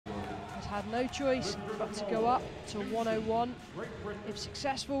had no choice but to go up to 101. If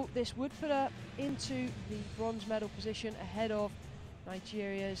successful, this would put her into the bronze medal position ahead of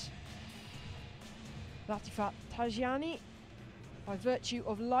Nigeria's Latifat TIJANI by virtue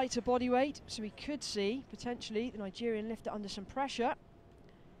of lighter body weight. So we could see potentially the Nigerian lifter under some pressure.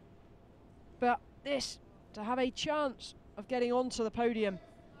 But this to have a chance of getting onto the podium.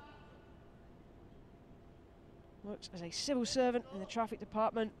 Works as a civil servant in the traffic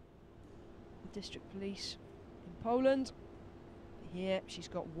department, the district police in Poland. Here she's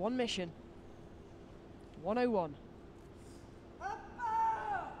got one mission, 101.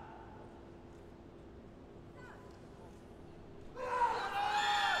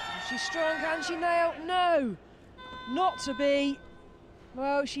 She's strong, can she nail? No, not to be.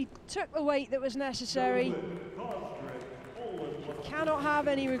 Well, she took the weight that was necessary. She cannot have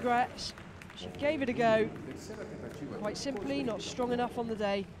any regrets. She gave it a go. Quite simply, not strong enough on the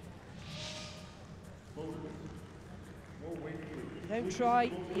day. You don't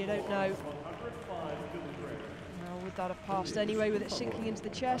try, you don't know. Now, would that have passed anyway with it sinking into the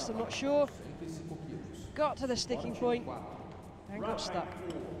chest? I'm not sure. Got to the sticking point and got stuck.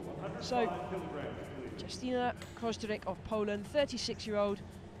 So, Justyna KOZDRYK of Poland, 36-year-old.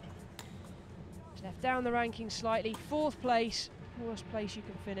 She's left down the rankings slightly. 4th place, worst place you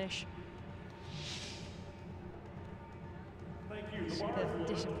can finish. See the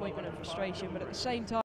disappointment and frustration, but at the same time,